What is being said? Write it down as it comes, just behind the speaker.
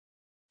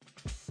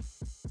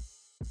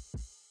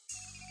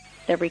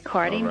The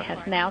recording has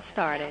now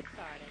started.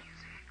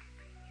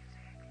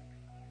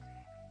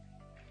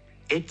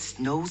 It's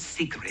no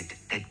secret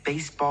that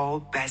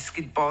baseball,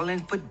 basketball,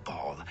 and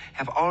football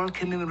have all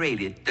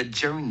commemorated the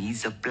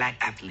journeys of black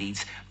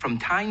athletes from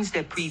times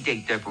that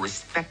predate their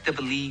respective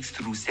leagues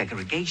through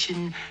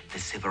segregation, the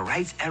civil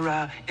rights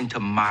era, into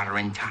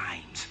modern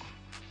times.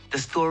 The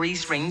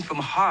stories range from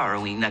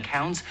harrowing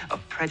accounts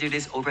of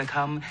prejudice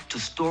overcome to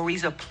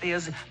stories of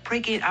players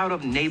breaking out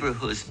of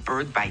neighborhoods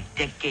birthed by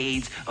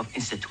decades of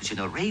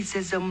institutional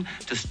racism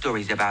to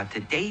stories about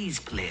today's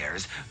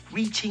players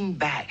reaching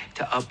back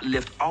to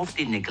uplift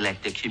often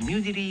neglected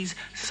communities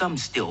some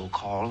still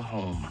call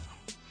home.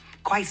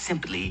 Quite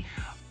simply,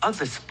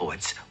 other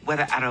sports,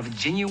 whether out of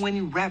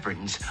genuine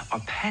reverence or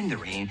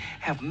pandering,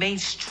 have made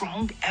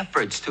strong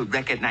efforts to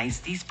recognize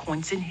these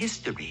points in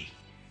history.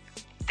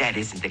 That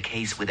isn't the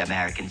case with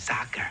American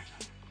soccer.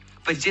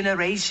 For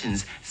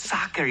generations,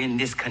 soccer in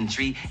this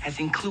country has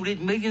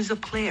included millions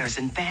of players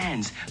and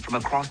fans from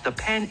across the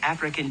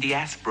Pan-African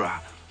diaspora.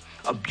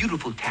 A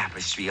beautiful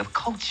tapestry of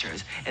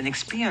cultures and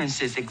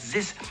experiences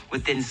exists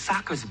within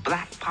soccer's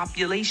black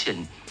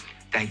population,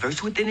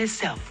 diverse within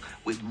itself,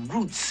 with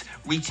roots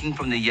reaching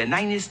from the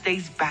United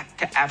States back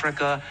to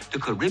Africa, the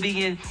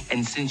Caribbean,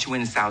 and Central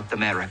and South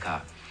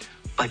America.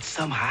 But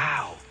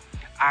somehow,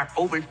 our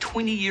over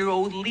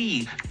 20-year-old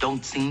league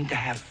don't seem to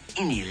have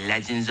any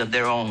legends of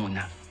their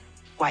own.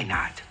 Why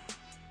not?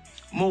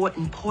 More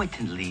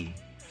importantly,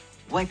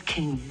 what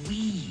can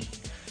we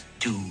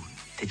do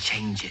to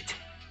change it?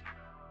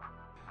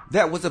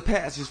 That was a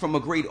passage from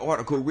a great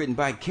article written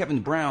by Kevin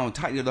Brown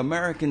titled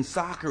American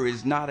Soccer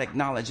is Not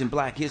Acknowledged in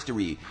Black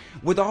History.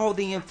 With all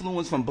the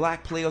influence from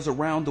black players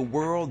around the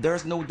world,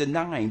 there's no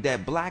denying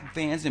that black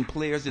fans and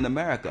players in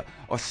America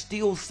are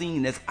still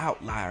seen as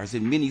outliers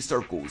in many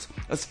circles,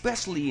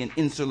 especially in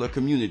insular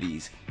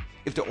communities.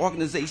 If the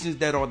organizations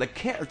that are the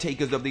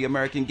caretakers of the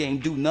American game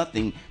do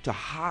nothing to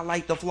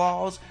highlight the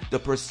flaws, the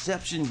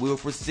perception will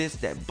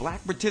persist that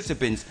black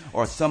participants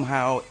are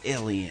somehow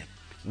alien.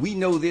 We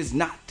know this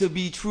not to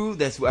be true,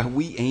 that's why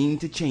we aim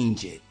to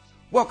change it.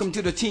 Welcome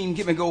to the Team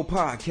Give and Go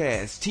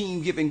podcast.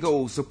 Team Give and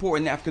Go,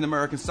 supporting African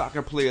American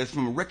soccer players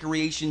from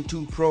recreation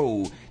to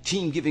pro.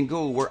 Team Give and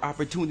Go, where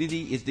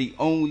opportunity is the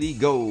only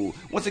goal.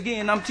 Once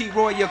again, I'm T.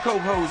 Roy, your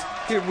co-host,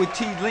 here with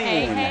T.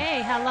 Lynn.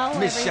 Hey, hello,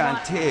 Miss everyone.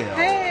 Chantel.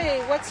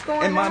 Hey, what's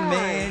going on? And my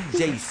man,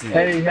 Jason.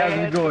 Hey, how's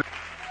it going?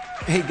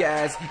 Hey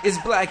guys, it's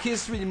Black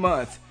History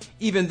Month.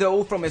 Even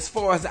though from as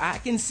far as I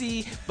can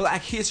see,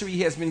 Black History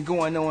has been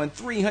going on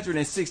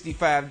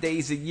 365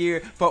 days a year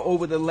for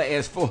over the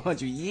last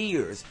 400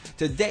 years.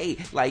 Today,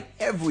 like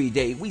every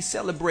day, we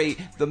celebrate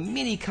the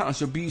many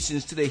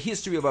contributions to the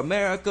history of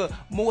America,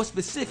 more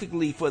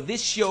specifically for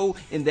this show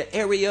in the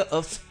area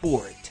of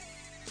sport.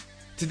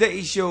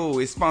 Today's show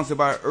is sponsored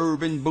by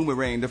Urban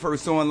Boomerang, the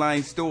first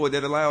online store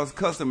that allows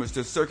customers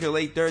to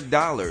circulate their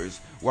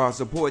dollars while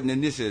supporting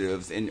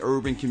initiatives in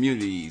urban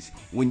communities.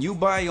 When you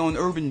buy on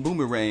Urban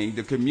Boomerang,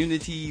 the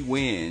community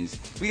wins.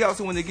 We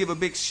also want to give a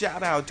big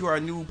shout out to our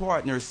new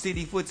partner,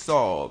 City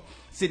Futsal.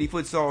 City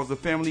Futsal is a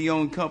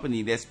family-owned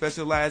company that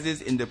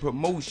specializes in the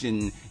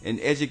promotion and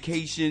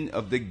education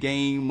of the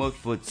game of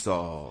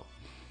futsal.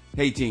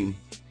 Hey team,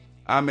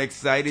 I'm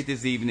excited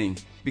this evening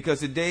because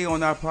today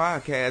on our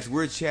podcast,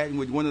 we're chatting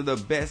with one of the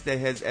best that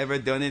has ever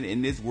done it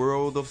in this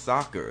world of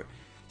soccer.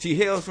 She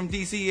hails from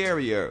D.C.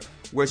 area,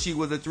 where she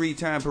was a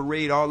 3-time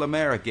parade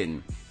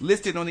All-American,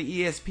 listed on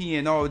the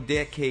ESPN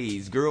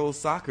All-Decades girls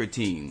soccer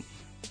team,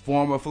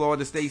 former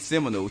Florida State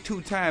Seminole,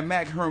 2-time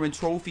Mac Hermann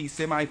Trophy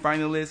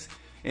semifinalist,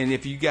 and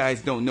if you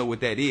guys don't know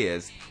what that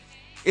is,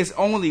 it's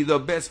only the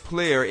best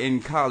player in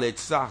college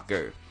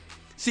soccer.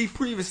 She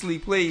previously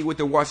played with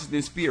the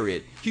Washington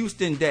Spirit,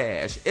 Houston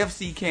Dash,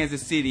 FC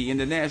Kansas City in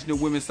the National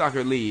Women's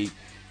Soccer League,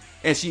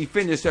 and she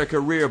finished her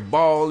career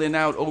balling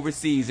out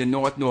overseas in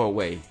North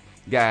Norway.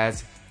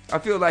 Guys, I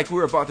feel like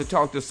we're about to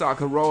talk to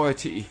soccer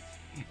royalty.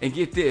 And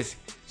get this,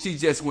 she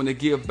just want to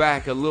give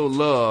back a little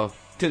love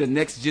to the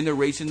next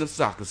generation of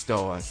soccer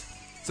stars.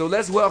 So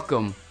let's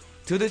welcome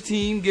to the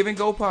Team Give and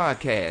Go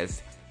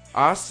podcast,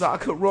 our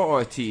soccer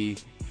royalty,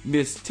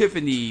 Miss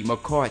Tiffany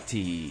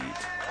McCarty.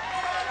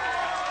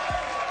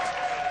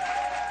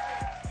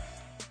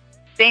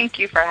 Thank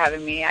you for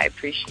having me. I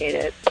appreciate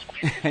it.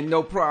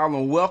 No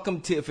problem.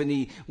 Welcome,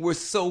 Tiffany. We're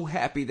so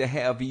happy to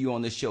have you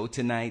on the show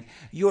tonight.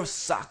 Your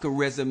soccer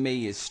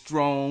resume is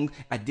strong.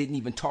 I didn't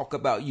even talk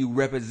about you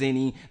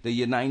representing the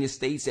United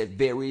States at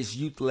various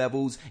youth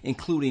levels,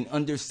 including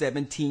under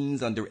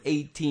 17s, under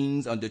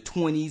 18s, under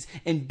 20s,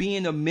 and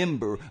being a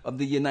member of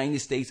the United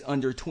States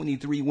under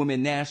 23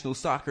 women national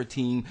soccer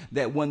team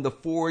that won the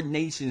Four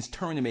Nations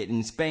tournament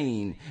in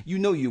Spain. You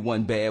know you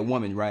one bad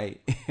woman,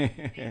 right?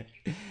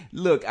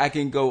 Look, I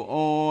can go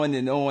on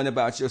and on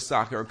about your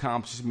soccer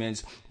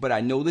accomplishments, but I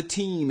know the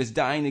team is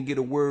dying to get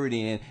a word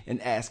in and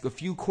ask a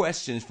few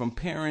questions from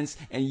parents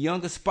and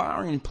young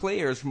aspiring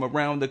players from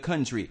around the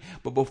country.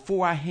 But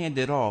before I hand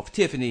it off,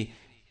 Tiffany,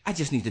 I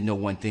just need to know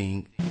one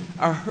thing.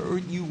 I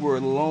heard you were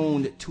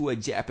loaned to a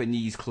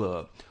Japanese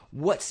club.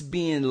 what's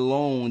being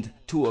loaned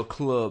to a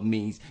club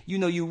means. You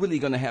know, you're really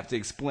going to have to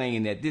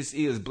explain that this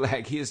is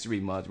Black History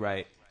Month,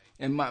 right?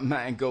 And my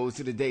mind goes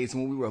to the days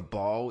when we were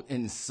bought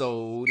and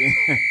sold.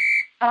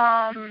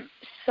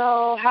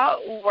 So how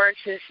it works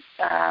is,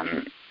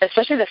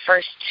 especially the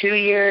first 2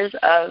 years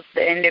of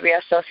the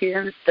NWSL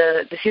season,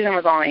 the season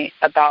was only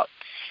about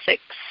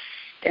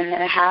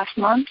 6.5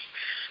 months.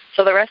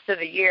 So the rest of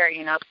the year,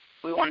 you know,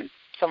 we wanted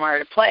somewhere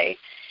to play.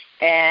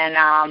 And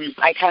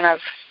I kind of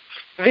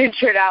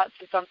ventured out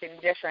to something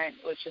different,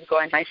 which is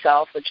going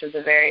myself, which was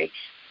a very,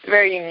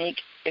 very unique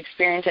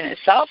experience in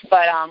itself.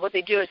 But what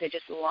they do is they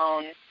just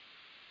loan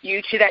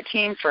you to that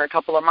team for a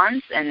couple of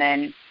months, and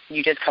then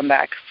you just come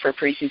back for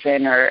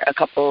preseason or a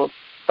couple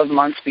of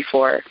months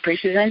before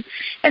preseason,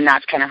 and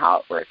that's kind of how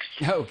it works.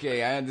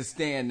 Okay, I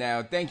understand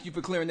now. Thank you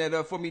for clearing that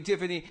up for me,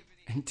 Tiffany.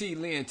 And T.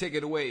 Lynn, take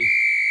it away.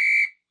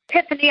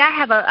 Tiffany, I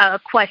have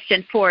a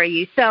question for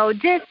you. So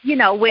just, you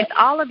know, with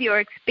all of your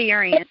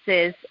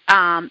experiences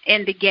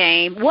in the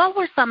game, what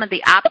were some of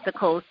the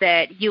obstacles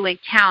that you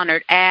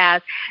encountered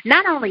as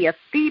not only a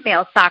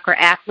female soccer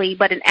athlete,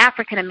 but an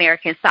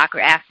African-American soccer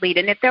athlete?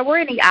 And if there were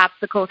any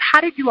obstacles, how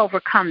did you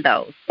overcome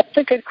those? That's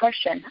a good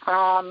question.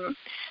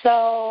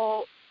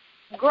 So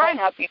growing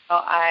up, you know,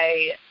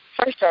 I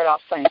first started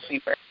off playing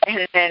sweeper,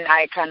 and then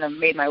I kind of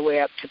made my way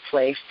up to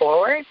play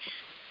forward.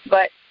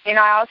 But you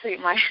know, I also,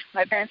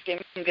 my parents gave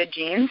me some good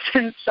genes,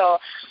 and so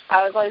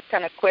I was always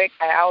kind of quick.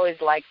 I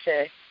always liked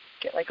to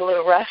get, like, a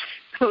little rough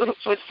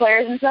with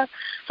players and stuff.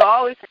 So I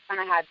always kind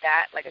of had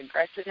that, like,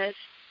 aggressiveness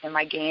in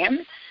my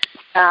game.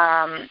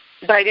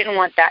 But I didn't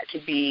want that to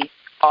be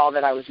all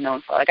that I was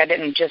known for. Like, I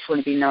didn't just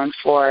want to be known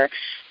for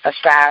a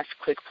fast,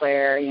 quick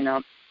player, you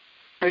know.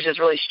 I was just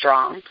really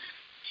strong.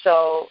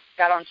 So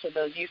got onto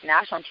those youth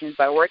national teams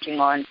by working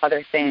on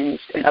other things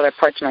in other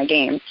parts of my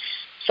game.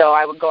 So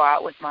I would go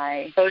out with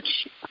my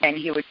coach, and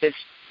he would just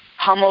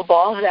pummel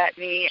balls at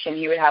me, and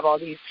he would have all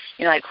these,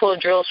 you know, like cool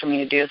drills for me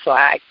to do, so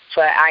I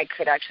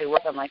could actually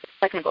work on, like, the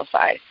technical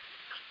side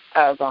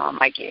of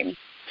my game.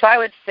 So I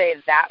would say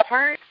that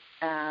part,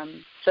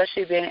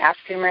 especially being an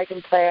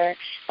African-American player,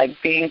 like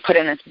being put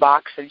in this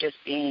box of just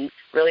being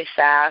really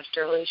fast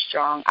or really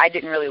strong, I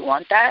didn't really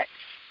want that.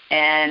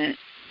 And,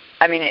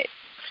 I mean,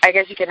 I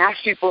guess you can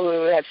ask people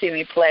who have seen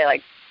me play,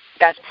 like,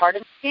 that's part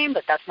of my game,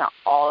 but that's not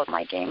all of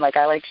my game. Like,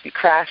 I like to be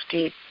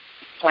crafty,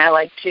 and I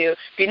like to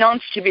be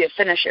known to be a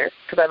finisher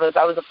because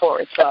I was a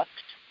forward. So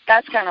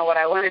that's kind of what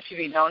I wanted to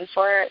be known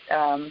for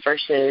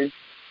versus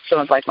some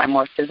of, like, my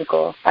more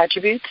physical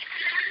attributes.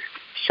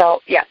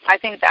 So, yeah, I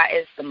think that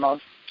is the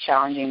most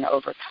challenging to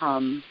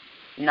overcome,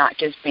 not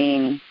just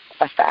being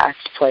a fast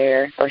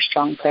player or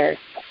strong player,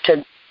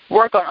 to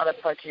work on other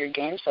parts of your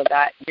game so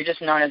that you're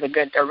just known as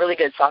a really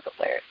good soccer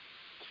player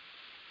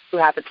who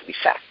happens to be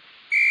fast.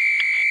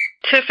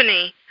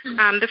 Tiffany,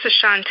 this is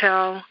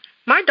Chantel.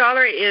 My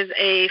daughter is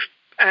a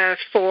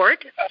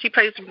forward. She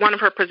plays one of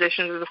her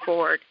positions as a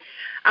forward.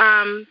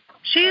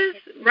 She's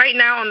right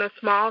now on the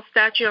small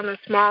stature, on the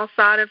small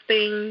side of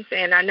things,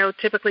 and I know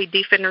typically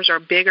defenders are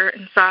bigger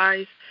in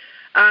size.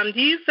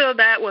 Do you feel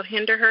that will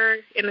hinder her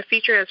in the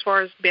future as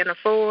far as being a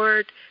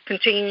forward,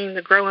 continuing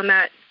to grow in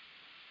that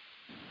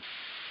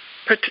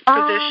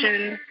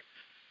position?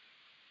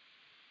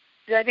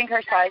 Do I think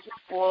her size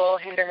will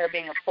hinder her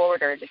being a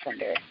forward or a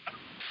defender?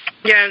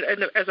 Yeah,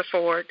 as a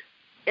forward.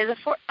 As a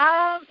forward?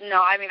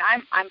 No, I mean,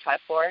 I'm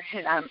 5'4",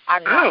 and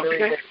I'm not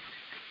really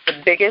the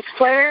biggest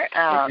player.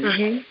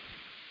 And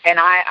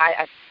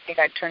I think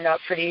I turned out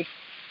pretty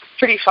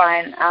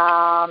fine.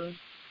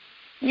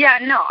 Yeah,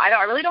 no,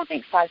 I really don't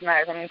think size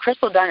matters. I mean,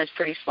 Crystal Dunn is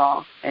pretty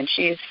small, and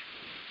she's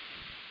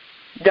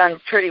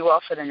done pretty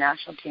well for the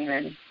national team,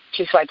 and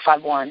she's like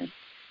 5'1"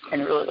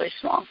 and really, really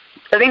small.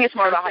 So I think it's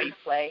more about how you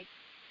play.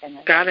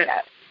 And Got it.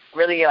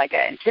 Really, like,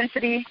 an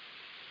intensity.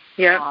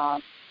 Yeah.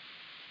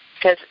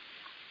 Because,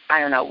 I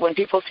don't know, when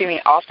people see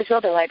me off the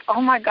field, they're like, oh,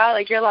 my God,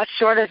 like, you're a lot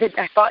shorter than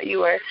I thought you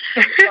were.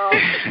 So,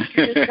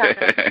 just kind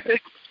of,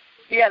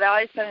 yeah, they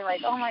always tell me,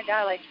 like, oh, my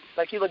God,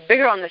 like you look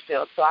bigger on the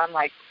field. So I'm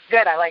like,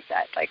 good, I like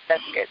that. Like,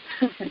 that's good.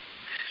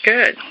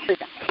 Good.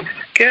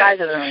 Good. Size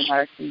doesn't really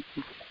matter.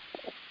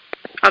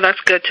 Oh,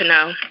 that's good to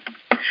know.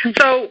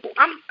 So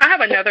I have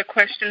another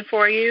question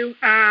for you.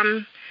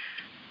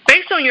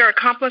 Based on your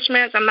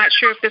accomplishments, I'm not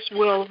sure if this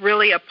will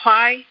really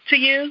apply to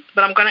you,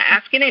 but I'm going to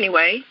ask it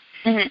anyway.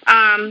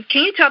 Mm-hmm.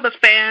 Can you tell the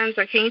fans,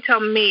 or can you tell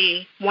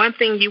me one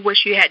thing you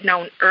wish you had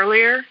known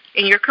earlier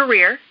in your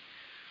career,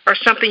 or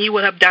something you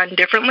would have done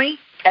differently?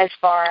 As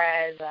far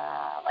as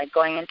like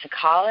going into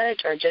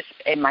college, or just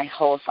in my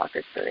whole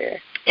soccer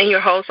career? In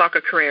your whole soccer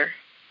career,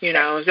 you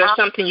know, is there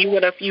something you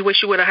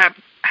wish you would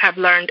have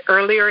learned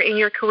earlier in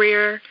your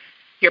career?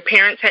 Your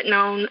parents had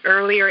known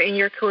earlier in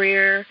your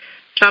career?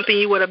 Something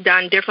you would have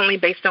done differently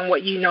based on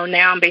what you know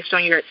now and based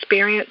on your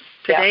experience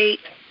to date?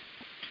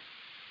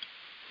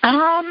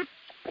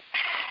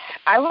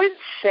 I would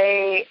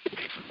say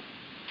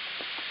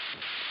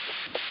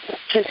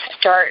to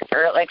start,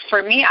 or like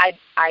for me,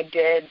 I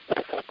did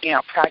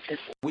practice.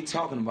 We're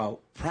talking about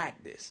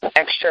practice.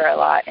 Extra a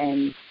lot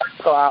and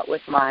go out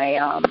with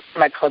my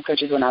my club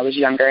coaches when I was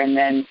younger, and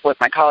then with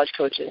my college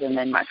coaches, and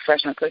then my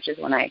freshman coaches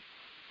when I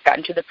got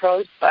into the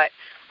pros. But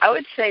I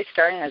would say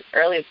starting as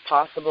early as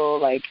possible,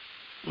 like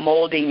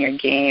molding your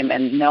game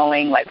and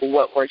knowing like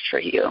what works for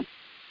you.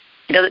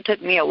 It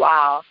took me a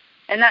while,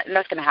 and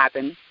that's going to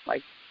happen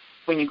like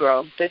when you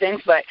grow through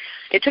things, but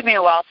it took me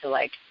a while to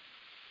like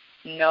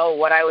know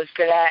what I was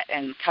good at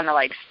and kind of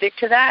like stick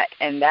to that,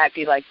 and that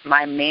be like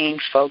my main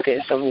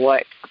focus of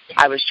what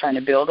I was trying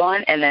to build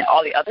on, and then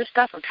all the other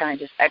stuff were kind of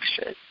just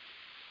extras.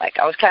 Like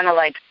I was kind of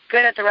like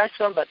good at the rest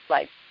of them, but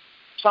like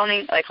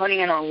honing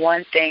in on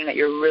one thing that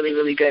you're really,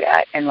 really good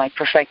at and like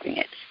perfecting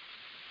it.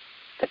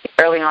 But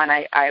early on,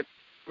 I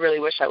really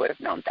wish I would have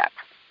known that.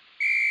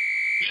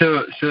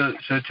 So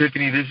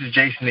Tiffany, this is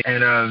Jason,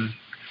 and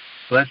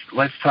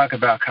let's talk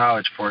about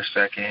college for a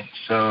second.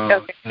 So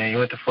okay. You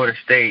went to Florida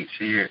State,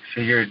 so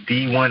you're a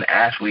D1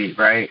 athlete,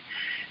 right?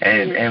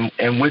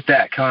 And with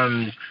that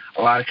comes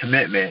a lot of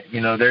commitment.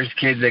 There's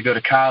kids that go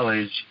to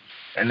college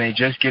and they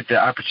just get the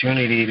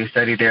opportunity to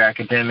study their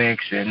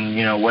academics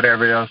and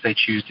whatever else they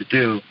choose to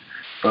do.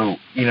 But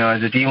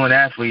as a D1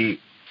 athlete,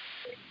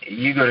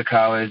 you go to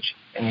college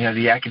and you have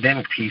the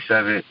academic piece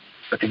of it,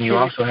 but then you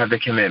also have the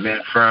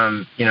commitment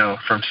from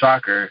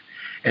soccer.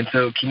 And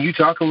so can you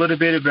talk a little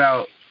bit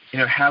about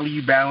how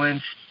you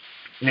balance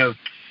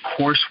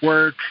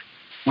coursework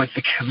with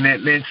the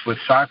commitments with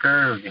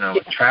soccer,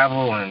 with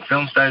travel and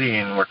film study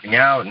and working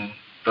out and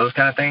those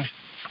kind of things?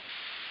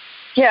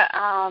 Yeah,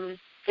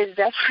 it's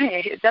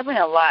definitely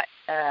a lot,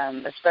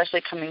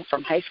 especially coming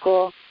from high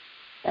school.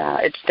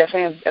 It's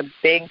definitely a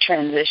big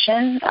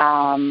transition.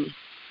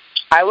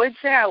 I would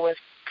say I was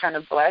kind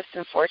of blessed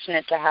and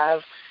fortunate to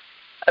have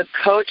a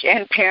coach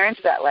and parents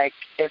that, like,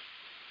 if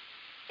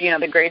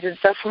the grades and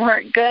stuff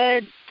weren't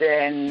good,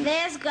 then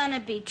there's gonna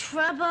be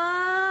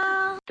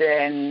trouble.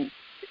 Then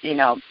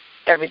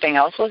everything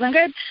else wasn't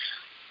good.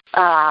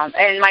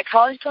 And my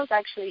college coach,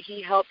 actually,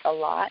 he helped a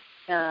lot.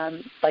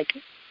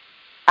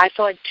 I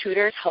feel like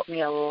tutors helped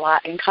me a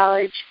lot in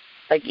college.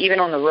 Like, even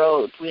on the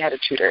road, we had a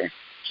tutor.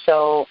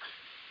 So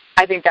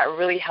I think that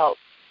really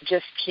helped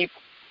just keep,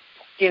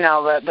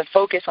 the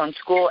focus on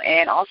school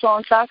and also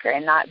on soccer,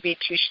 and not be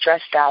too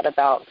stressed out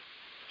about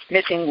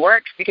missing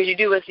work, because you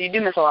do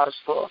miss a lot of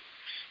school.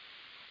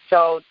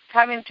 So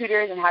having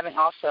tutors and having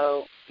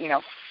also,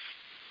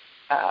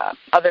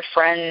 other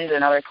friends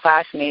and other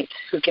classmates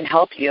who can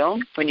help you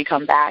when you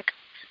come back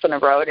from the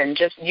road, and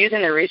just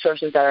using the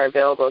resources that are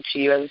available to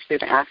you as a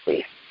student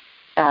athlete.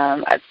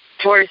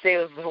 Florida State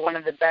was one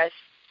of the best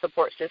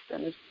support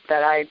systems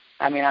that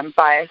I'm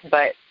biased,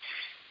 but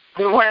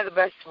one of the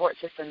best support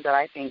systems that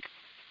I think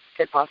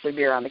could possibly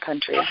be around the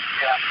country,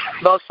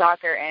 both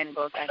soccer and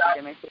both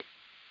academically.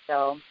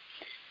 So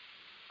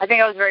I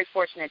think I was very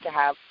fortunate to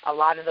have a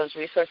lot of those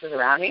resources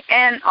around me,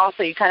 and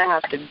also you kind of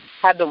have to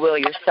have the will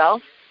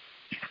yourself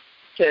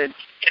to,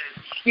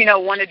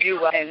 want to do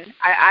well. And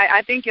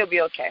I think you'll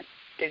be okay.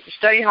 If you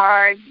study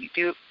hard, you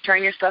do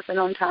turn your stuff in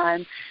on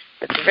time,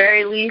 at the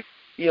very least,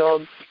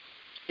 you'll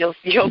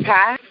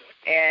pass,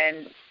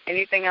 and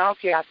anything else,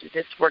 you have to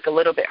just work a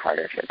little bit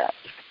harder for that.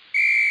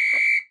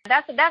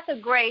 That's a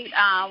great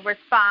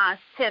response,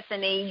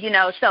 Tiffany.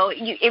 So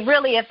it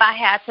really, if I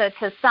had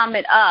to sum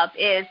it up,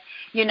 is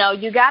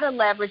you got to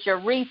leverage your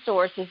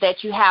resources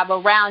that you have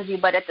around you,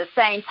 but at the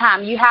same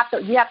time, you have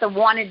to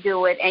want to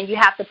do it, and you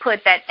have to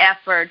put that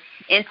effort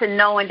into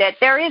knowing that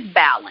there is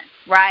balance,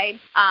 right?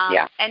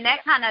 Yeah. And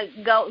that kind of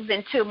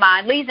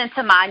leads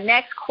into my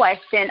next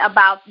question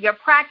about your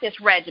practice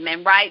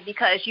regimen, right?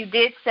 Because you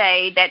did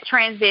say that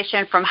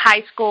transition from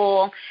high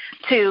school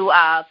to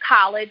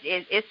college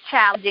is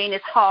challenging,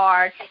 it's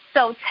hard.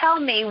 So tell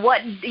me,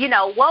 what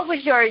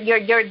was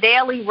your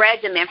daily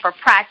regimen for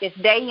practice,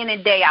 day in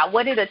and day out?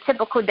 What did a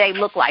typical day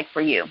look like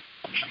for you?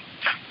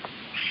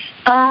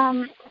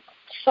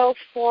 So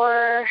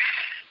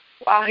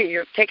wow,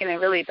 you're taking it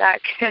really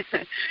back.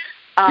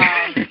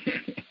 And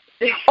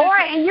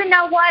you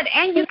know what?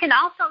 And you can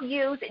also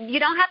you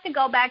don't have to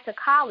go back to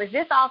college.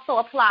 This also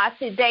applies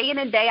to day in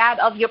and day out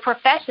of your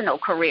professional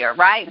career,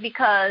 right?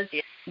 Because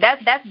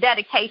that's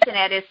dedication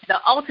at the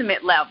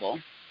ultimate level.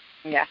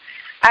 Yeah.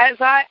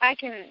 I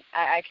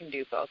can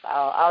do both.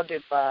 I'll do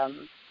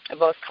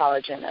both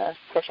college and a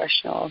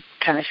professional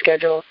kind of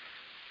schedule.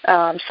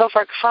 So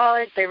for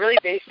college, they really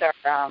based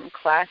our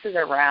classes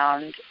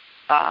around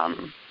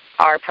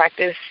our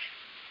practice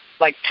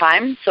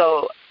time.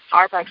 So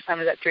our practice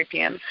time is at 3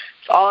 p.m.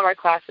 So all of our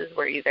classes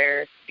were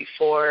either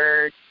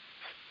before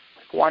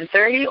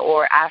 1:30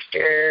 or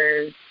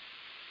after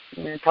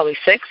probably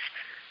 6.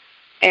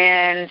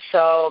 And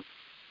so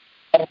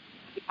we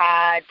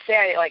had,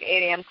 say,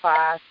 8 a.m.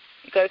 class.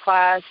 You go to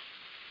class,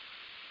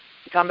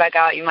 you come back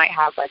out, you might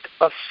have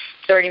a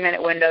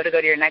 30-minute window to go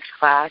to your next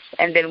class.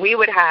 And then we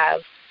would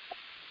have,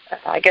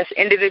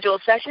 individual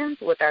sessions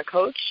with our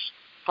coach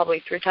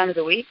probably 3 times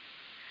a week.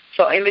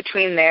 So in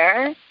between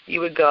there, you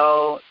would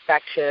go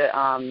back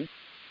to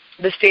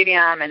the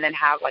stadium and then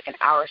have like an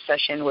hour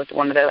session with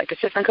one of the like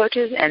assistant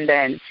coaches, and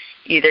then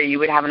either you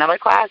would have another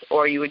class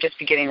or you would just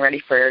be getting ready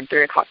for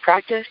 3 o'clock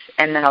practice.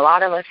 And then a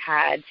lot of us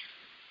had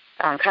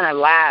kind of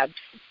labs,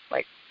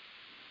 like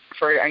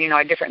for,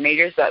 our different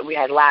majors, but we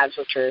had labs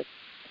which were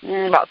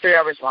about 3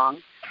 hours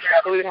long.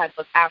 So we would have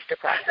those after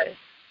practice.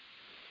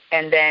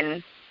 And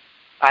then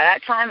by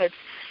that time it's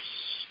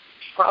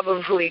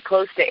probably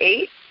close to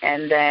 8,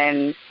 and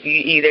then you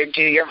either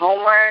do your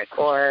homework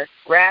or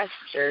rest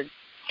or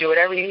do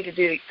whatever you need to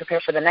do to prepare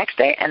for the next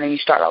day, and then you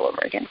start all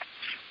over again.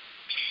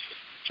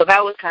 So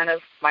that was kind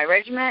of my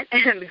regiment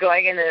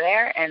going into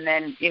there. And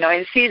then,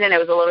 in season it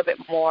was a little bit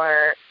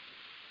more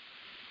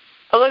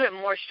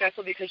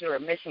stressful because you were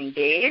missing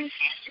days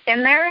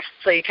in there.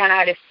 So you kind of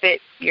had to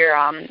fit your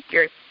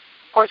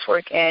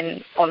coursework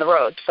in on the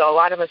road. So a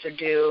lot of us would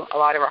do a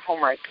lot of our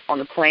homework on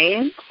the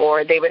plane,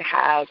 or they would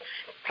have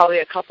probably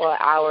a couple of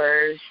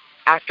hours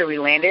after we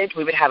landed,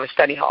 we would have a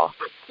study hall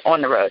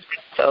on the road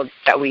so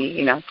that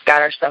we,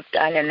 got our stuff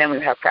done, and then we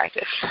would have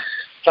practice.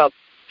 So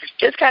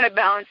just kind of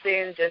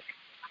balancing, just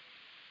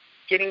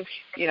getting,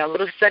 a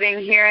little studying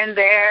here and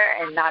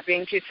there and not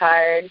being too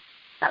tired,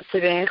 not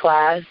sitting in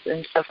class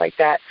and stuff like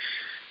that.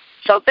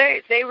 So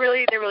they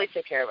really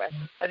took care of us.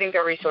 I think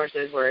their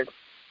resources were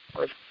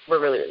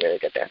really, really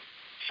good there.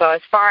 So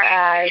as far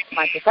as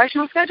my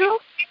professional schedule,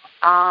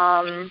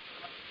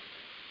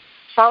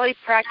 solid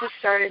practice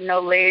started no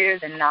later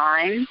than 9.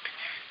 I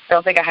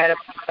don't think I had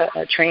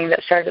a training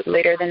that started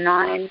later than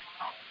 9.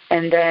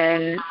 And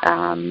then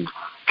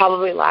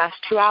probably last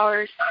 2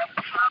 hours.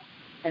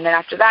 And then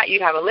after that,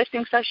 you'd have a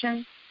lifting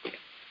session.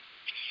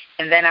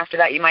 And then after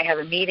that, you might have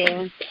a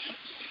meeting.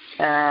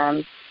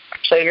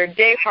 So your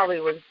day probably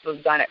was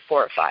done at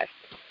 4 or 5.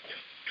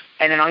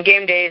 And then on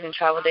game days and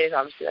travel days,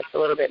 obviously that's a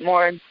little bit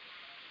more,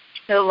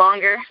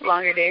 longer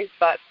days.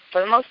 But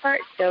for the most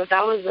part, that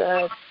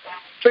was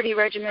pretty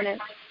regimented.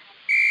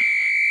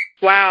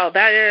 Wow,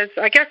 that is,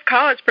 I guess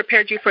college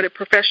prepared you for the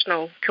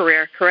professional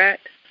career,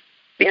 correct?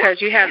 Because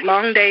you had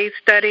long days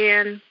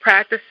studying,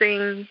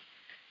 practicing,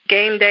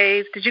 game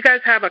days. Did you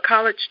guys have a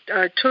college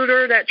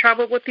tutor that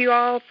traveled with you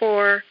all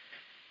to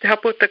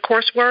help with the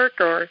coursework,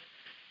 or?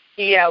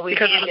 Yeah, we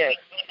did.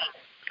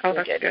 Oh,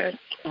 that's good.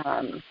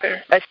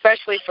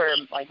 Especially for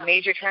like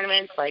major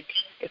tournaments, like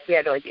if we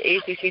had like the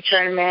ACC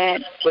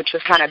tournament, which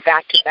was kind of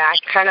back to back,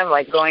 kind of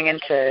like going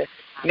into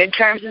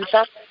midterms and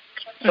stuff.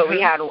 So we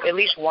had at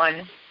least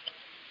one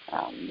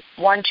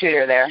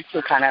tutor there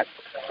to kind of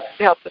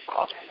help us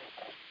all.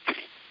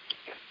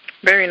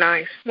 Very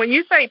nice. When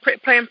you say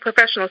playing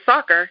professional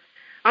soccer,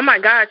 oh my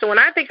God! So when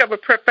I think of a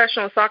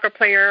professional soccer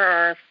player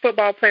or a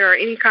football player or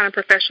any kind of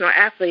professional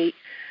athlete,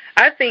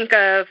 I think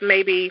of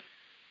maybe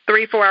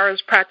 3-4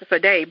 hours practice a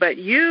day. But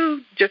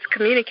you just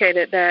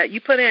communicated that you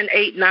put in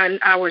 8-9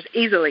 hours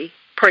easily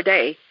per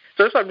day.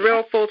 So it's a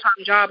real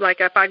full-time job. Like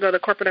if I go to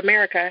corporate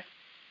America,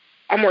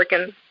 I'm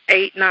working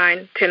 8,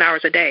 9, 10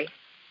 hours a day.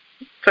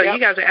 So you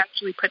guys are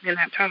actually putting in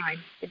that time.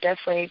 You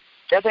definitely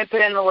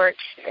put in the work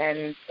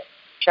and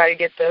try to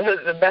get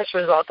the best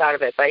result out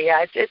of it. But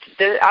yeah, it's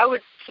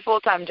a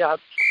full-time job.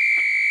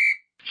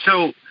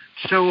 So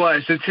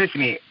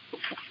Tiffany,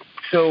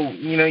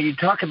 you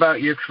talk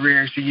about your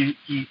career. So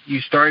you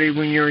started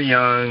when you were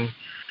young,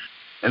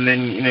 and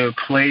then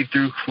played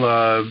through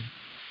club,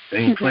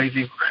 and you played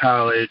through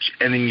college,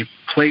 and then you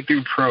played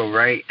through pro,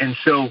 right? And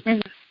so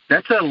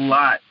that's a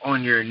lot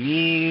on your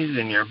knees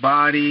and your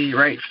body,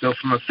 right? So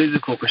from a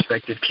physical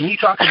perspective, can you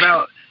talk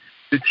about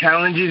the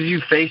challenges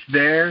you faced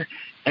there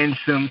and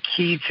some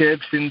key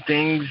tips and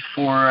things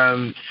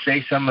for,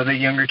 say, some of the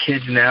younger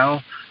kids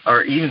now,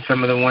 or even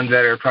some of the ones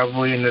that are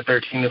probably in the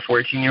 13 to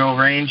 14-year-old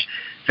range,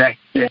 that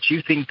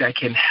you think that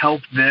can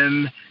help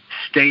them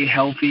stay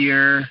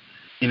healthier,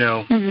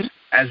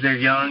 as they're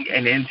young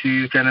and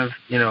into kind of,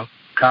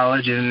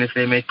 college and if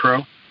they make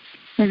pro?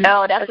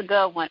 No, that's a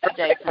good one,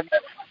 Jason.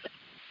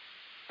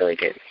 Really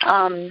good.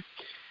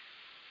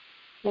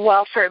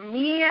 Well, for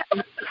me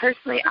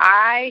personally,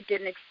 I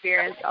didn't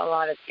experience a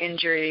lot of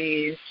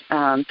injuries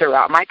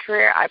throughout my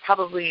career. I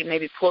probably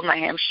maybe pulled my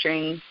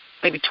hamstring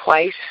maybe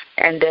twice,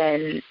 and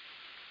then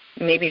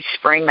maybe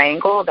sprained my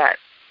ankle. That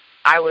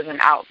I wasn't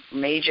out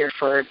major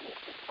for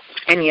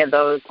any of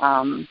those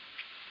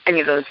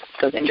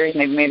injuries.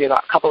 Maybe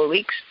about a couple of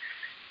weeks.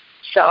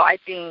 So I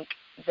think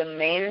the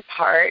main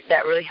part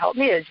that really helped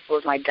me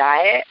was my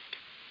diet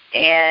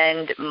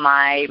and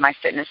my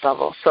fitness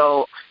level.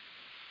 So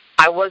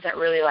I wasn't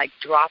really like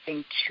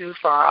dropping too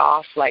far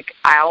off. Like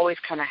I always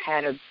kind of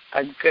had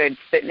a good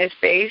fitness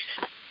base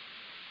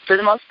for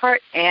the most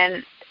part,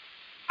 and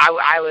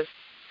I was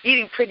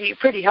eating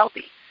pretty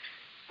healthy.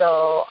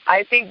 So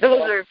I think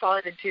those are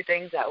probably the two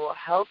things that will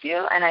help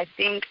you. And I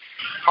think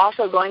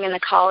also going into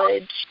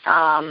college,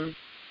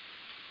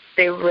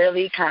 they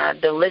really kind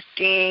of the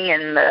lifting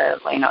and the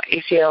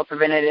ACL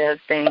preventative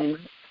things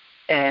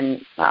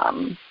and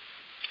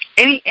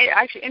any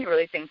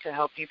really thing to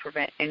help you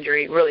prevent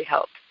injury really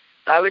helps.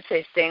 So I would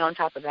say staying on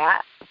top of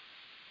that,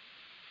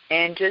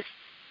 and just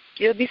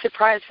you'll be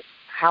surprised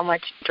how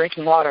much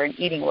drinking water and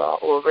eating well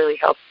will really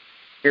help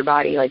your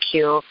body like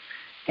heal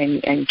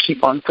and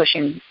keep on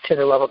pushing to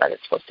the level that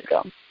it's supposed to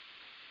go.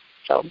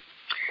 So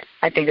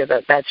I think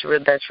that's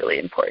really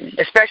important,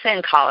 especially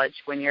in college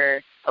when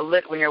you're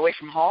away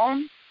from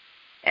home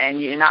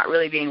and you're not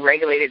really being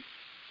regulated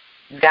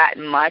that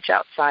much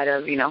outside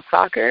of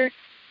soccer.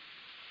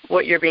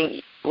 What you're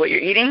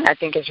eating, I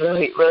think, is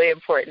really, really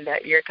important,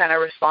 that you're kind of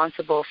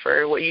responsible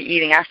for what you're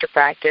eating after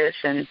practice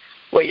and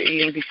what you're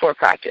eating before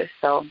practice.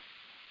 So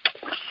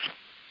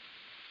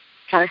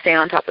kind of staying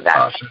on top of that.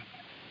 Awesome.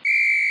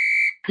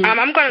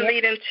 I'm going to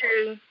lead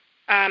into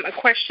a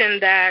question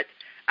that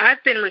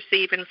I've been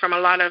receiving from a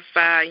lot of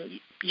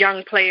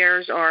young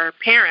players or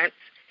parents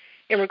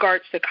in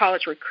regards to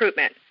college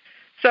recruitment.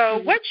 So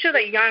what should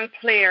a young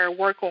player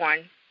work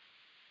on,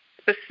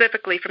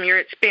 specifically from your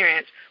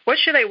experience? What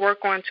should they work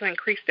on to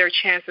increase their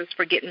chances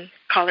for getting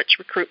college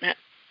recruitment?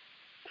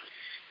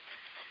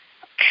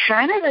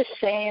 Kind of the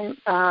same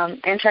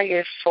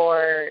insight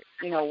for,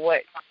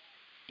 what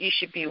you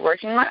should be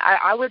working on.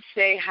 I would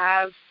say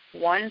have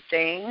one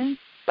thing,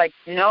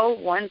 know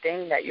one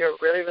thing that you're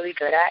really, really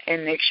good at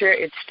and make sure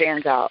it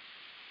stands out.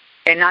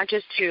 And not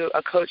just to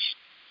a coach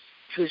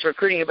who's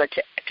recruiting you, but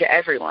to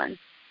everyone.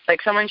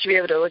 Someone should be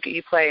able to look at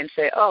you play and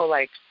say, oh,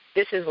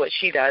 this is what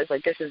she does.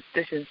 This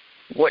is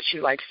what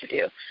she likes to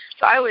do.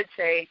 So I would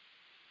say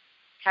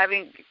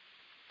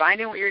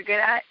finding what you're good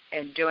at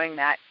and doing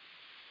that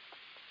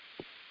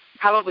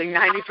probably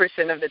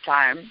 90% of the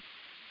time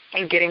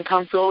and getting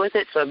comfortable with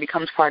it so it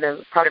becomes part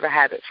of a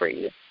habit for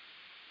you.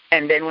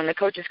 And then when the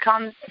coaches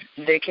come,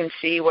 they can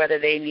see whether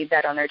they need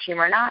that on their team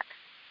or not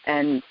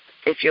and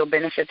if you'll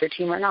benefit their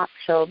team or not.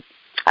 So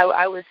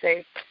I would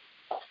say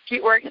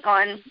keep working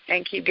on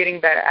and keep getting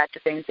better at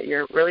the things that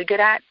you're really good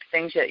at.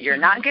 Things that you're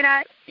not good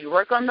at, you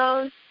work on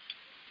those,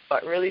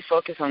 but really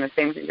focus on the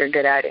things that you're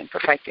good at and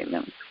perfecting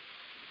them.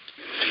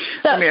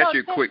 Let me ask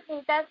you a quick.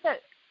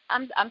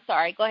 I'm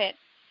sorry. Go ahead.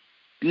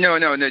 No.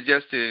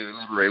 Just to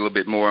elaborate a little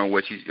bit more on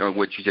what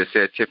you just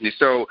said, Tiffany.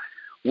 So,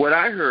 what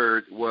I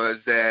heard was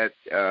that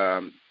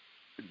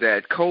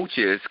that college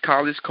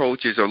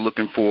coaches, are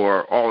looking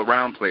for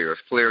all-around players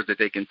that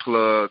they can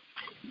plug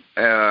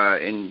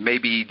in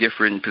maybe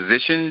different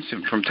positions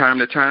from time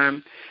to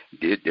time.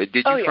 Did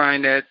you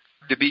find that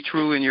to be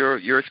true in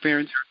your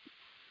experience?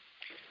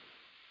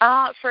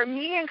 For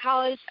me in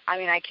college,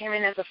 I came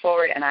in as a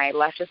forward and I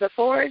left as a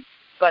forward,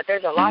 but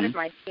there's a lot of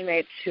my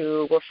teammates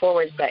who were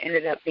forwards that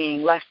ended up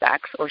being left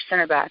backs or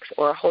center backs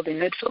or holding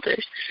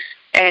midfielders.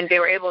 And they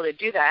were able to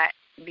do that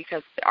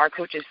because our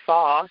coaches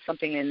saw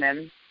something in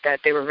them that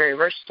they were very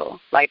versatile.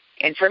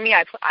 And for me,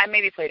 I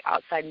maybe played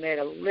outside mid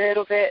a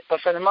little bit, but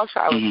for the most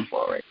part, I was a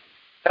forward.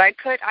 But I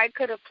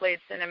could have played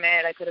center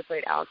mid. I could have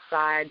played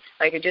outside.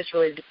 It just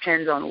really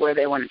depends on where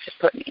they wanted to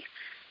put me.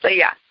 So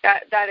yeah,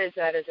 that is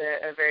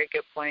a very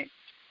good point.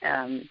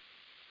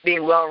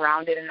 Being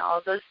well-rounded in all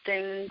of those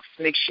things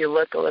makes you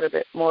look a little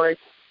bit more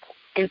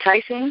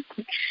enticing.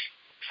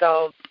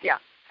 So yeah,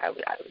 I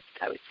would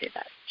say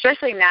that,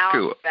 especially now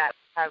that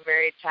we have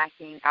very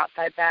attacking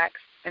outside backs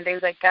and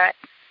things like that.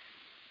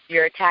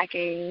 Your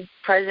attacking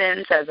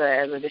presence as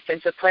a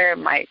defensive player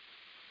might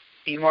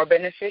be more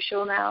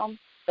beneficial now.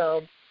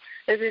 So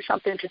this is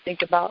something to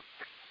think about.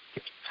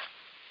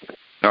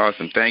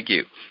 Awesome, thank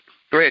you.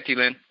 Go ahead,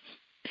 T-Lynn.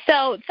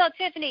 So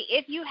Tiffany,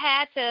 if you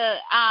had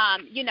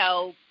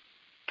to,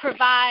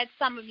 provide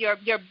some of your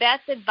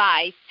best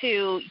advice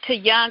to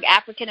young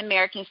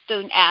African-American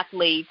student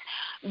athletes,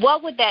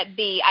 what would that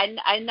be?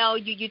 I know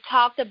you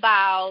talked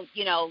about,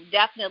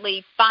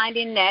 definitely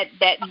finding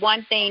that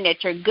one thing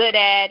that you're good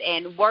at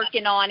and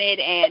working on it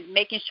and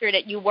making sure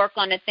that you work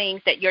on the things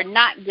that you're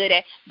not good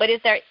at. But is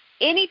there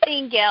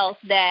anything else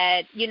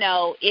that,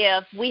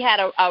 if we had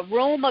a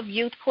room of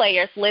youth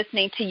players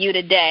listening to you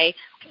today,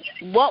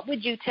 what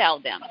would you tell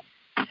them?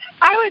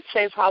 I would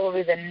say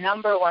probably the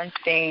number one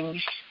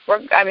thing,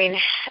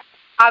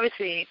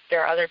 obviously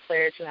there are other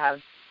players who have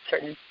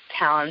certain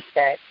talents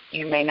that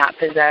you may not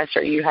possess,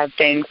 or you have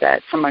things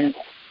that someone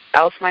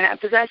else might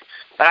not possess,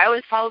 but I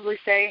would probably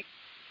say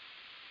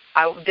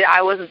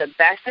I wasn't the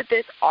best at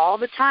this all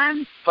the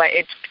time, but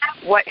it's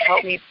what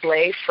helped me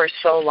play for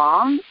so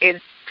long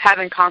is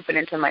having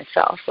confidence in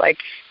myself.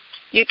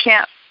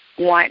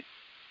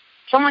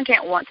 Someone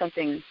can't want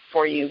something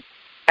for you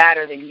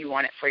better than you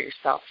want it for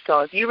yourself.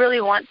 So if you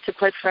really want to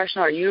play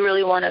professional or you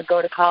really want to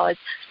go to college,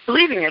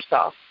 believe in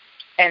yourself.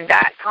 And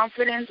that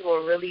confidence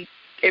will really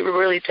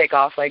take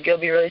off. You'll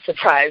be really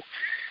surprised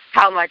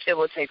how much it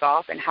will take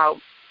off and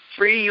how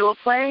free you will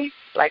play.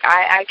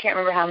 I can't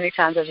remember how many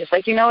times I was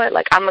just you know what,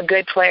 I'm a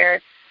good player.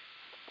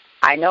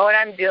 I know what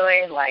I'm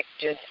doing.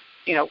 Just,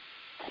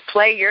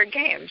 play your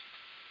games.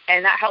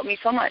 And that helped me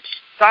so much.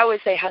 So I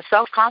would say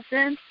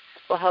self-confidence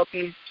will help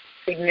you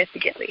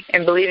significantly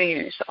and believing in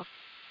yourself.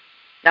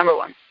 Number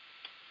one.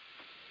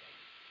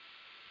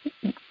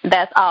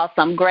 That's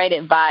awesome. Great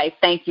advice.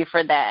 Thank you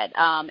for that.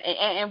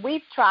 And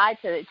we've tried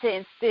to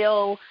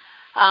instill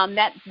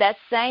that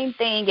same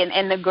thing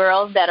in the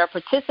girls that are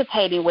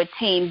participating with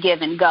Team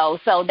Give and Go.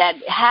 So that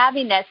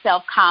having that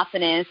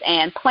self-confidence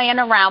and playing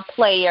around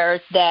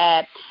players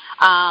that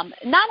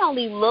not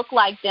only look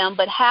like them,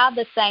 but have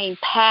the same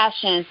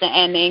passions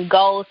and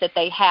goals that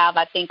they have,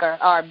 I think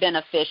are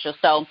beneficial.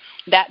 So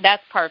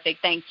that's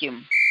perfect. Thank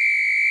you.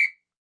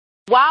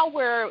 While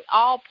we're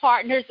all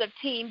partners of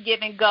Team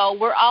Give and Go,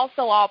 we're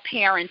also all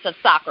parents of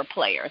soccer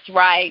players,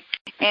 right?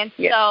 And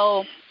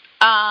so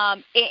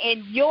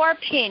in your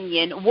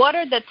opinion, what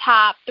are the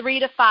top 3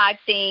 to 5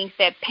 things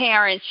that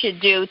parents should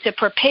do to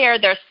prepare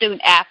their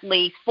student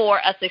athletes for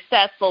a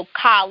successful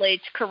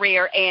college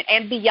career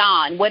and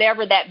beyond,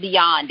 whatever that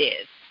beyond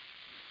is?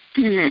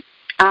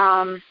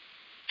 Mm-hmm.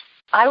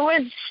 I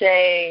would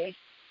say,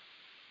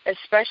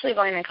 especially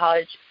going to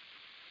college,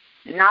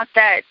 not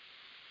that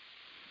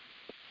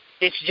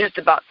it's just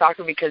about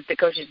soccer, because the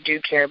coaches do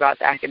care about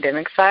the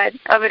academic side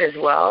of it as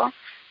well.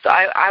 So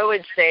I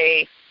would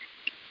say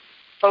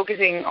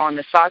focusing on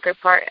the soccer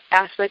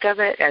aspect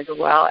of it, as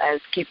well as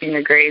keeping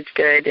your grades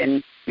good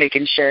and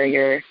making sure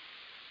you're,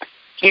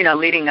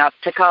 leading up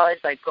to college,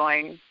 like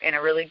going in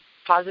a really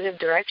positive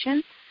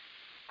direction.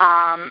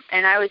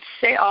 And I would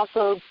say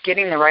also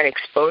getting the right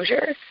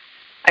exposure.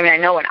 I mean, I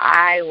know when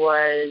I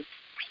was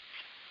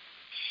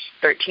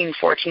 13,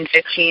 14,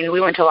 15,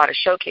 we went to a lot of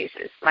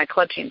showcases. My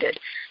club team did.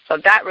 So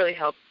that really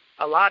helped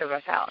a lot of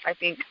us out. I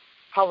think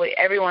probably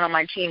everyone on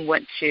my team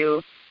went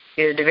to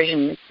either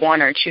Division I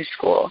or II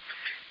school.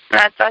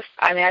 I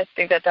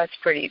think that's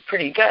pretty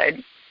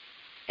good.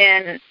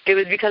 And it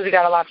was because we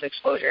got a lot of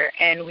exposure,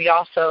 and we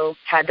also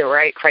had the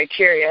right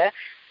criteria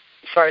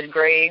as far as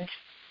grades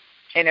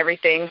and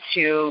everything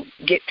to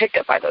get picked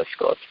up by those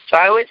schools. So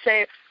I would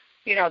say,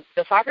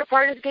 the soccer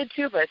part is good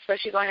too, but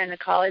especially going into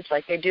college,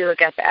 like they do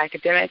look at the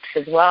academics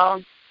as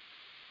well.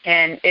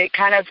 And it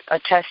kind of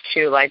attests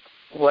to like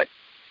what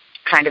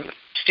kind of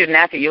student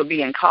athlete you'll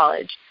be in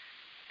college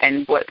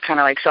and what kind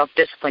of like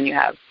self-discipline you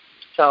have.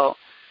 So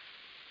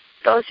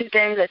those 2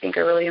 things I think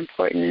are really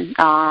important.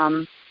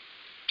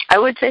 I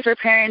would say for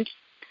parents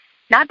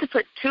not to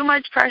put too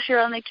much pressure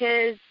on the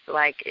kids.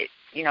 Like,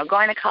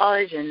 going to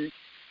college and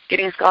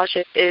getting a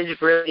scholarship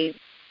is really,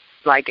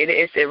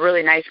 it's a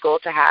really nice goal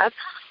to have.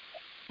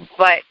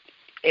 But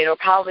it'll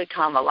probably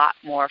come a lot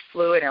more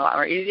fluid and a lot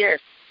more easier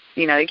if,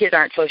 the kids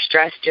aren't so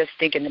stressed just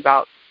thinking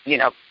about,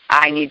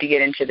 I need to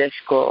get into this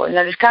school. And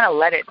then just kind of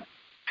let it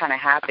kind of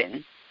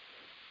happen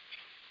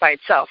by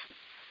itself.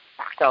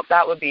 So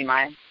that would be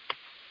my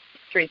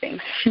 3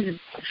 things.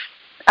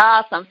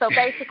 Awesome. So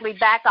basically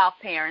back off,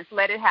 parents.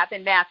 Let it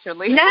happen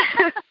naturally.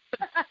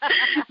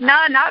 No,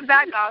 not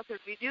back off,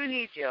 because we do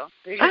need you.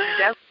 We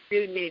definitely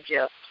do need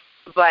you.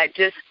 But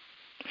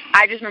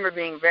I just remember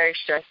being very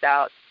stressed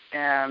out.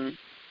 And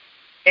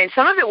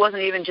some of it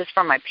wasn't even just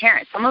from my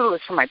parents. Some of it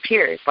was from my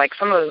peers. Like,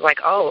 some of it was like,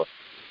 oh,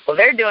 well,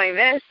 they're doing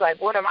this. Like,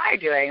 what am I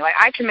doing? Like,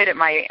 I committed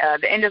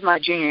the end of my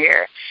junior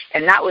year,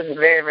 and that was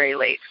very, very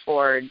late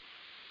for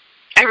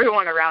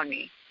everyone around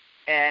me.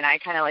 And I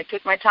kind of,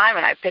 took my time,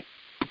 and I picked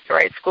the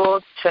right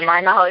school to my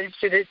knowledge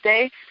to this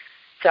day.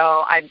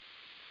 So I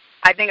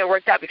think it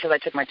worked out because I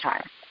took my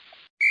time.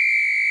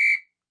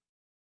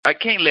 I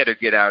can't let her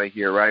get out of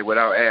here, right,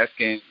 without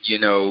asking,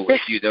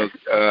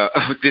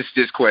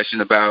 this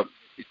question about,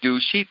 do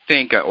she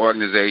think an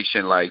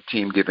organization like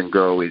Team Give and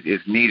Go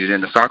is needed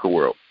in the soccer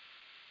world?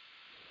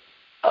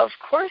 Of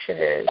course it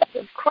is.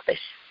 Of course.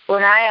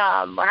 When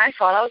I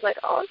saw it, I was like,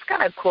 oh, it's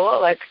kind of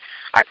cool. Like,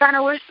 I kind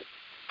of wish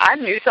I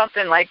knew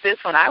something like this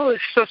when I was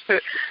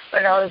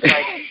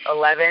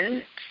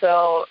 11.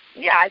 So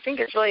yeah, I think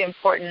it's really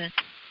important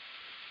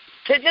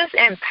to just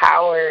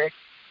empower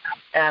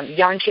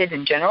young kids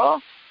in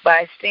general. But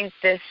I think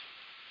this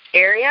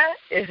area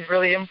is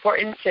really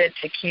important to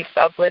keep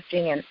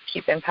uplifting and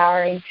keep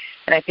empowering.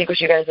 And I think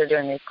what you guys are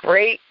doing is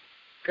great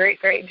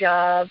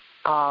job.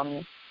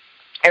 I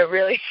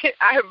really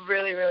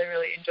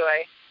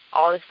enjoy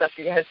all the stuff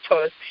you guys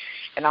post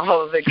and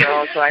all of the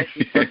girls who I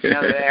see posting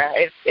over there.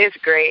 It's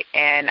great,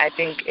 and I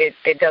think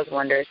it does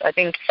wonders. I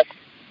think,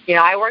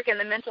 I work in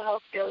the mental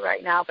health field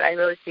right now, but I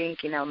really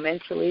think,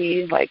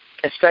 mentally,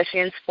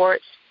 especially in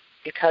sports,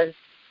 because,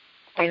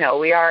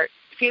 we are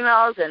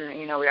females and,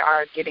 we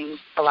are getting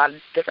a lot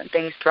of different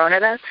things thrown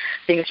at us.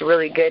 I think it's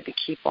really good to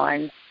keep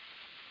on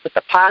with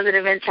a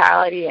positive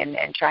mentality and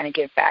trying to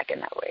give back in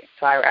that way.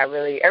 So I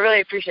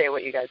really appreciate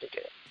what you guys are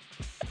doing.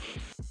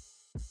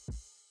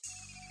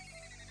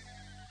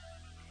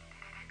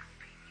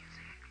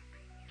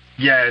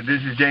 Yeah,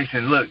 this is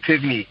Jason. Look,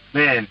 Tiffany,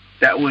 man,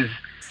 that was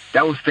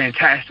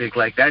fantastic.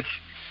 That's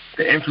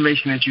the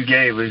information that you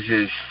gave was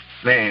just,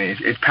 man,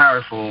 it's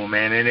powerful,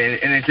 man, and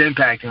it's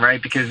impacting,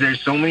 right? Because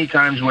there's so many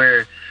times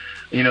where,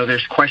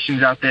 there's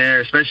questions out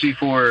there, especially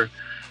for,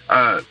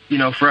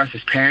 for us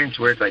as parents,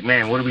 where it's like,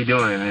 man, what are we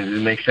doing? Does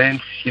it make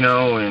sense?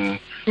 And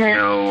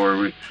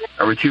are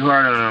we too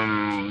hard on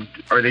them?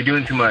 Are they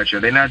doing too much? Are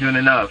they not doing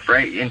enough?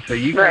 Right? And so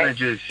you kind of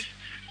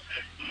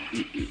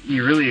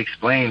you really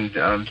explained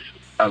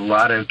a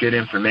lot of good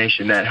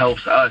information that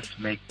helps us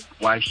make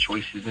wise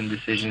choices and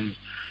decisions,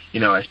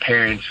 as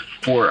parents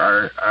for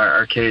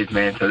our kids,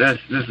 man. So this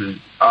is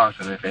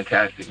awesome and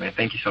fantastic, man.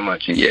 Thank you so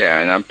much. Yeah,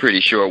 and I'm pretty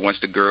sure once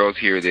the girls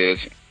hear this,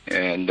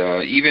 and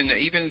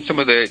even some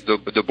of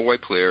the boy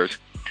players,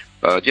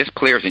 just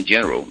players in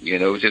general,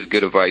 it's just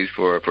good advice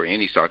for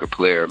any soccer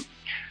player.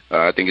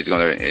 I think it's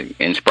going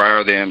to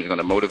inspire them, it's going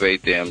to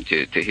motivate them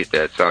to hit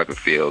that soccer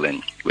field,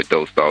 and with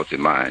those thoughts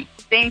in mind.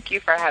 Thank you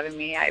for having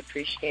me. I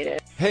appreciate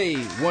it. Hey,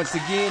 once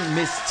again,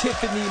 Miss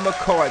Tiffany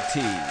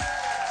McCarty.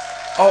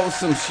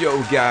 Awesome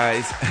show,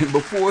 guys.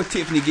 Before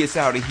Tiffany gets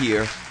out of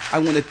here, I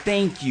want to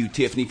thank you,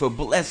 Tiffany, for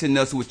blessing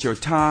us with your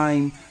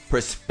time,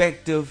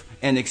 perspective,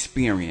 and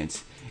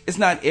experience. It's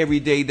not every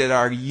day that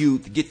our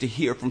youth get to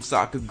hear from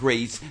soccer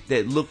greats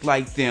that look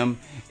like them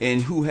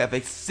and who have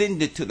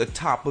ascended to the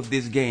top of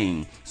this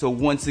game. So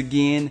once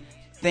again,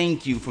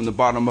 thank you from the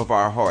bottom of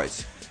our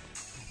hearts.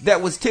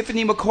 That was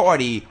Tiffany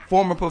McCarty,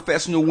 former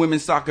professional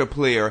women's soccer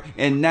player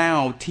and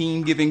now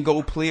Team Give and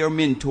Go player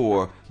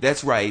mentor.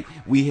 That's right,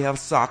 we have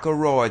soccer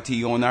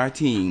royalty on our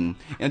team.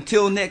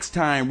 Until next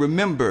time,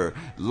 remember,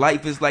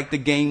 life is like the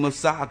game of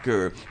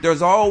soccer.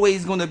 There's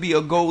always going to be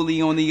a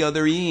goalie on the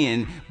other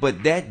end,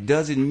 but that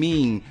doesn't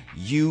mean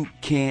you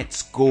can't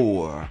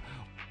score.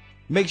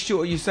 Make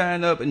sure you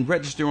sign up and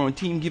register on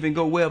Team Give and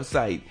Go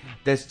website.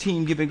 That's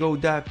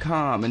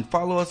teamgiveandgo.com, and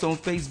follow us on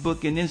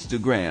Facebook and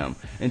Instagram.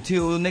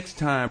 Until next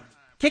time,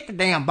 kick the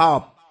damn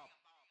ball.